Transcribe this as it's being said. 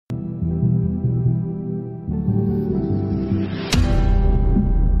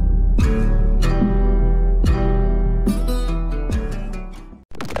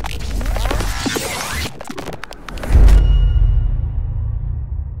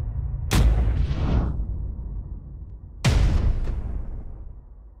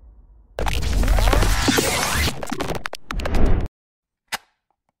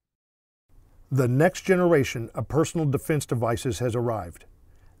The next generation of personal defense devices has arrived.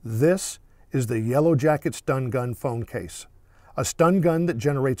 This is the Yellow Jacket stun gun phone case, a stun gun that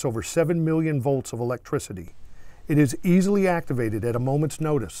generates over 7 million volts of electricity. It is easily activated at a moment's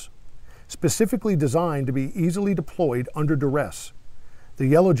notice, specifically designed to be easily deployed under duress. The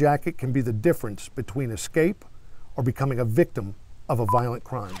Yellow Jacket can be the difference between escape or becoming a victim of a violent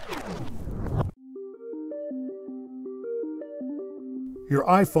crime. Your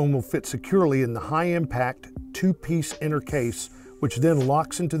iPhone will fit securely in the high-impact two-piece inner case, which then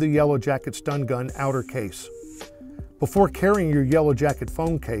locks into the Yellow Jacket stun gun outer case. Before carrying your Yellow Jacket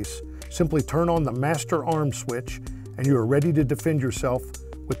phone case, simply turn on the master arm switch and you are ready to defend yourself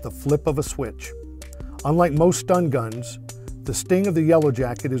with the flip of a switch. Unlike most stun guns, the sting of the Yellow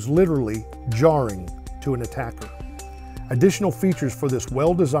Jacket is literally jarring to an attacker. Additional features for this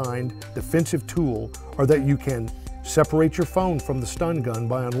well-designed defensive tool are that you can separate your phone from the stun gun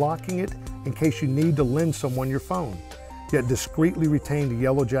by unlocking it in case you need to lend someone your phone, yet discreetly retain the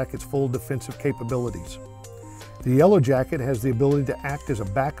Yellow Jacket's full defensive capabilities. The Yellow Jacket has the ability to act as a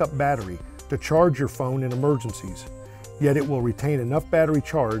backup battery to charge your phone in emergencies, yet it will retain enough battery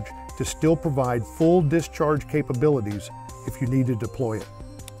charge to still provide full discharge capabilities if you need to deploy it.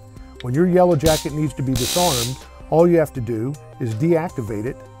 When your Yellow Jacket needs to be disarmed, all you have to do is deactivate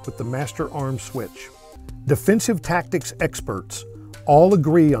it with the master arm switch. Defensive tactics experts all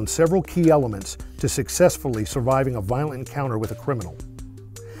agree on several key elements to successfully surviving a violent encounter with a criminal.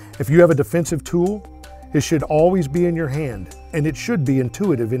 If you have a defensive tool, it should always be in your hand, and it should be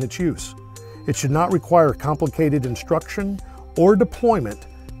intuitive in its use. It should not require complicated instruction or deployment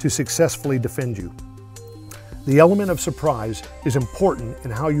to successfully defend you. The element of surprise is important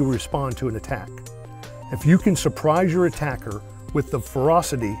in how you respond to an attack. If you can surprise your attacker with the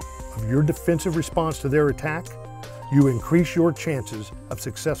ferocity of your defensive response to their attack, you increase your chances of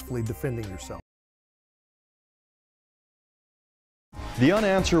successfully defending yourself. The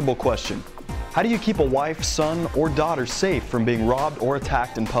unanswerable question: how do you keep a wife, son, or daughter safe from being robbed or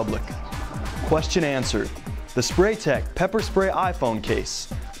attacked in public? Question answered. The SprayTech Pepper Spray iPhone case.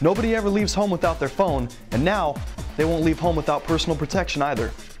 Nobody ever leaves home without their phone, and now they won't leave home without personal protection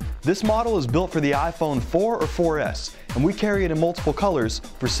either. This model is built for the iPhone 4 or 4S, and we carry it in multiple colors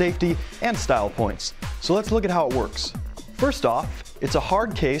for safety and style points. So let's look at how it works. First off, it's a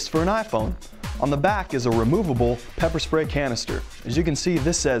hard case for an iPhone. On the back is a removable pepper spray canister. As you can see,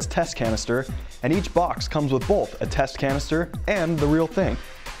 this says test canister, and each box comes with both a test canister and the real thing.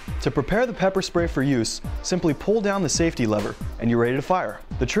 To prepare the pepper spray for use, simply pull down the safety lever and you're ready to fire.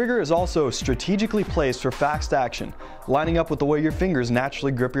 The trigger is also strategically placed for fast action, lining up with the way your fingers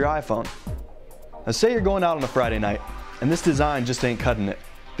naturally grip your iPhone. Now say you're going out on a Friday night and this design just ain't cutting it.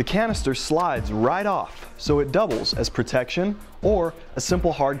 The canister slides right off, so it doubles as protection or a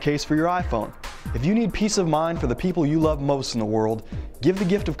simple hard case for your iPhone. If you need peace of mind for the people you love most in the world, give the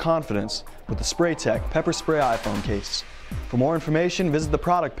gift of confidence with the SprayTech Pepper Spray iPhone case. For more information, visit the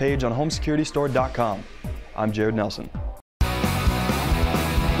product page on HomeSecurityStore.com. I'm Jared Nelson.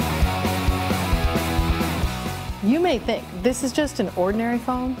 You may think this is just an ordinary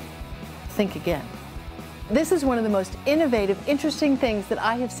phone. Think again. This is one of the most innovative, interesting things that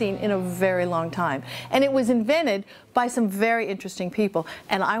I have seen in a very long time. And it was invented by some very interesting people,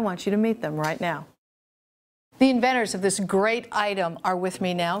 and I want you to meet them right now. The inventors of this great item are with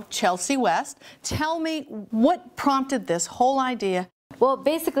me now. Chelsea West, tell me what prompted this whole idea. Well,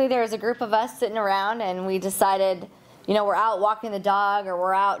 basically there was a group of us sitting around and we decided, you know, we're out walking the dog or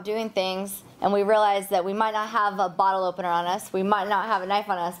we're out doing things and we realized that we might not have a bottle opener on us, we might not have a knife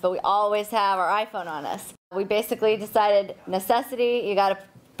on us, but we always have our iPhone on us. We basically decided necessity, you got to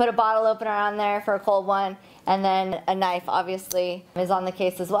put a bottle opener on there for a cold one, and then a knife obviously is on the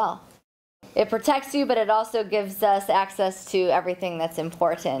case as well. It protects you, but it also gives us access to everything that's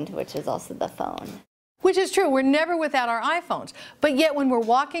important, which is also the phone. Which is true, we're never without our iPhones. But yet when we're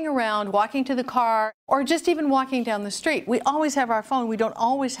walking around, walking to the car, or just even walking down the street, we always have our phone, we don't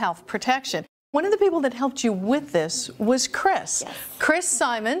always have protection. One of the people that helped you with this was Chris. Yes. Chris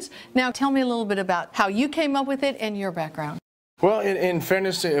Simons. Now tell me a little bit about how you came up with it and your background. Well, in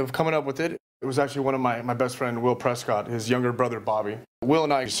fairness of coming up with it, it was actually one of my best friend, Will Prescott, his younger brother, Bobby. Will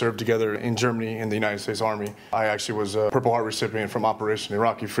and I served together in Germany in the United States Army. I actually was a Purple Heart recipient from Operation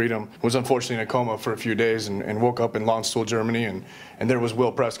Iraqi Freedom. Was unfortunately in a coma for a few days and woke up in Landstuhl, Germany, and there was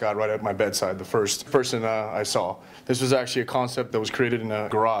Will Prescott right at my bedside, the first person I saw. This was actually a concept that was created in a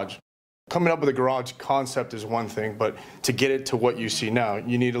garage. Coming up with a garage concept is one thing, but to get it to what you see now,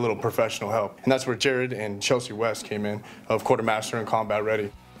 you need a little professional help. And that's where Jared and Chelsea West came in, of Quartermaster and Combat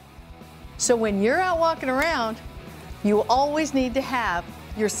Ready. So when you're out walking around, you always need to have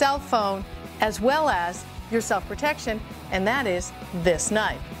your cell phone as well as your self-protection, and that is this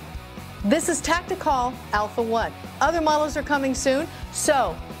knife. This is Tactical Alpha 1. Other models are coming soon,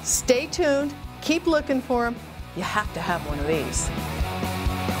 so stay tuned, keep looking for them. You have to have one of these.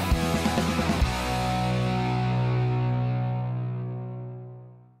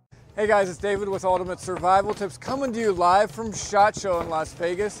 Hey guys, it's David with Ultimate Survival Tips coming to you live from SHOT Show in Las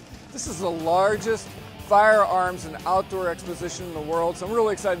Vegas. This is the largest firearms and outdoor exposition in the world, so I'm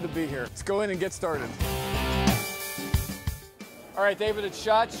really excited to be here. Let's go in and get started. All right, David, it's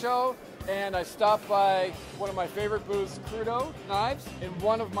SHOT Show, and I stopped by one of my favorite booths, Crudo Knives, and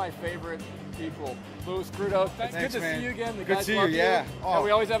one of my favorite people, Louis Crudo. Thanks, good to see you again. The good guys to see love you, yeah. Oh. And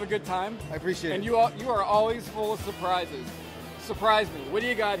we always have a good time. I appreciate it. And you are always full of surprises. Surprise me. What do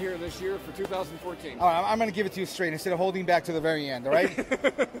you got here this year for 2014? All right, I'm going to give it to you straight instead of holding back to the very end, all right?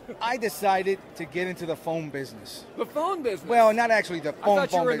 I decided to get into the phone business. The phone business? Well, not actually the phone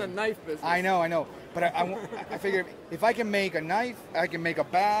business. I thought you were in the knife business. I know. But I figured if I can make a knife, I can make a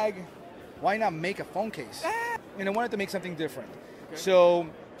bag, why not make a phone case? And I wanted to make something different. Okay. So,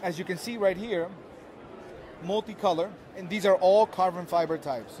 as you can see right here, multicolor, and these are all carbon fiber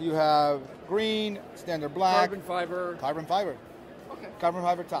types. You have green, standard black. Carbon fiber. Carbon fiber. Okay. Carbon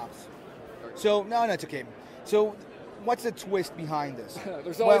fiber tops. So, no, it's okay. So, what's the twist behind this?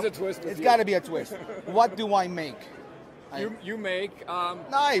 There's always a twist. It's got to be a twist. What do I make? You make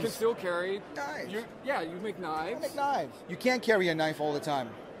knives. You can still carry knives. You make knives. I make knives. You can't carry a knife all the time.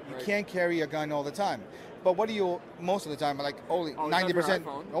 You can't carry a gun all the time. But what do you, most of the time, like only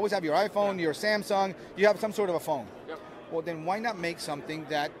 90%, always have your iPhone, your Samsung, you have some sort of a phone. Yep. Well, then why not make something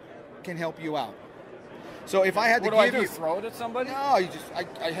that can help you out? So if I had to give you... What do I do, throw it at somebody? No,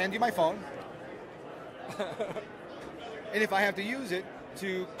 I hand you my phone. And if I have to use it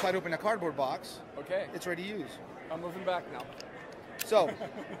to cut open a cardboard box, okay, it's ready to use. I'm moving back now. So...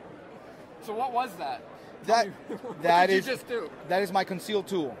 So what was that? That did you just do? That is my concealed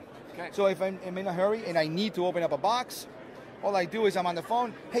tool. Okay. So if I'm in a hurry and I need to open up a box, all I do is I'm on the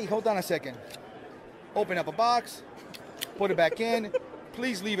phone. Hey, hold on a second. Open up a box, put it back in.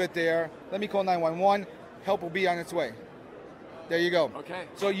 Please leave it there. Let me call 911. Help will be on its way. There you go. Okay.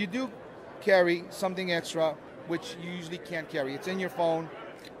 So you do carry something extra, which you usually can't carry. It's in your phone,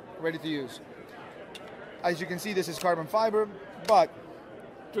 ready to use. As you can see, this is carbon fiber, but...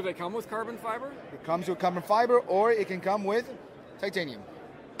 Do they come with carbon fiber? It comes with carbon fiber, or it can come with titanium.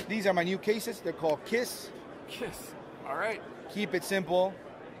 These are my new cases. They're called KISS. KISS. All right. Keep it simple,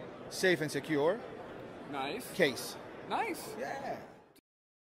 safe and secure. Nice. Case. Nice. Yeah.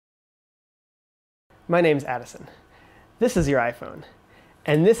 My name's Addison. This is your iPhone.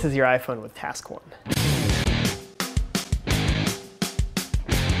 And this is your iPhone with Task One.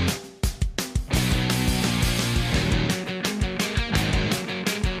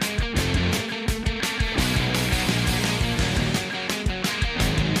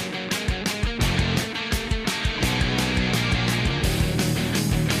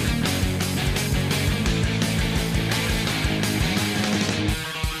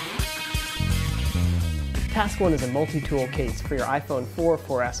 Task One is a multi-tool case for your iPhone 4,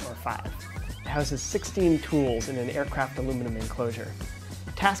 4S, or 5. It houses 16 tools in an aircraft aluminum enclosure.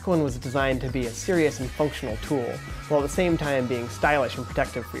 Task One was designed to be a serious and functional tool, while at the same time being stylish and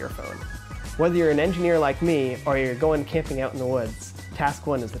protective for your phone. Whether you're an engineer like me, or you're going camping out in the woods, Task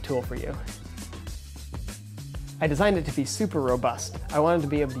One is the tool for you. I designed it to be super robust. I wanted to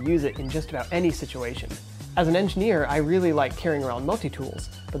be able to use it in just about any situation. As an engineer, I really like carrying around multi-tools,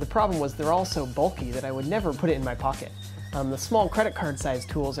 but the problem was they're all so bulky that I would never put it in my pocket. The small credit card sized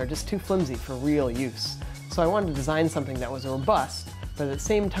tools are just too flimsy for real use. So I wanted to design something that was robust, but at the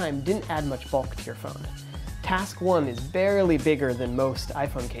same time didn't add much bulk to your phone. Task One is barely bigger than most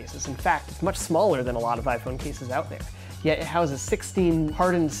iPhone cases. In fact, it's much smaller than a lot of iPhone cases out there. Yet it houses 16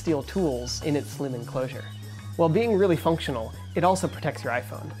 hardened steel tools in its slim enclosure. While being really functional, it also protects your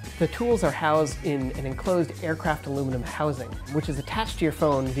iPhone. The tools are housed in an enclosed aircraft aluminum housing, which is attached to your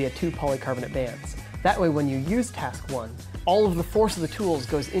phone via 2 polycarbonate bands. That way, when you use Task One, all of the force of the tools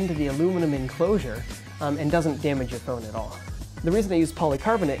goes into the aluminum enclosure and doesn't damage your phone at all. The reason I used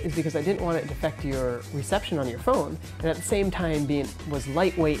polycarbonate is because I didn't want it to affect your reception on your phone, and at the same time was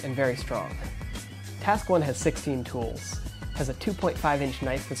lightweight and very strong. Task One has 16 tools. It has a 2.5-inch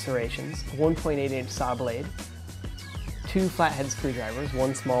knife with serrations, a 1.8-inch saw blade, 2 flathead screwdrivers,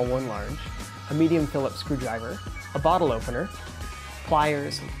 one small, one large, a medium Phillips screwdriver, a bottle opener,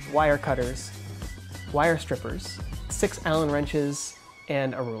 pliers, wire cutters, wire strippers, 6 Allen wrenches,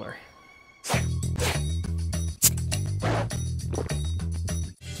 and a ruler.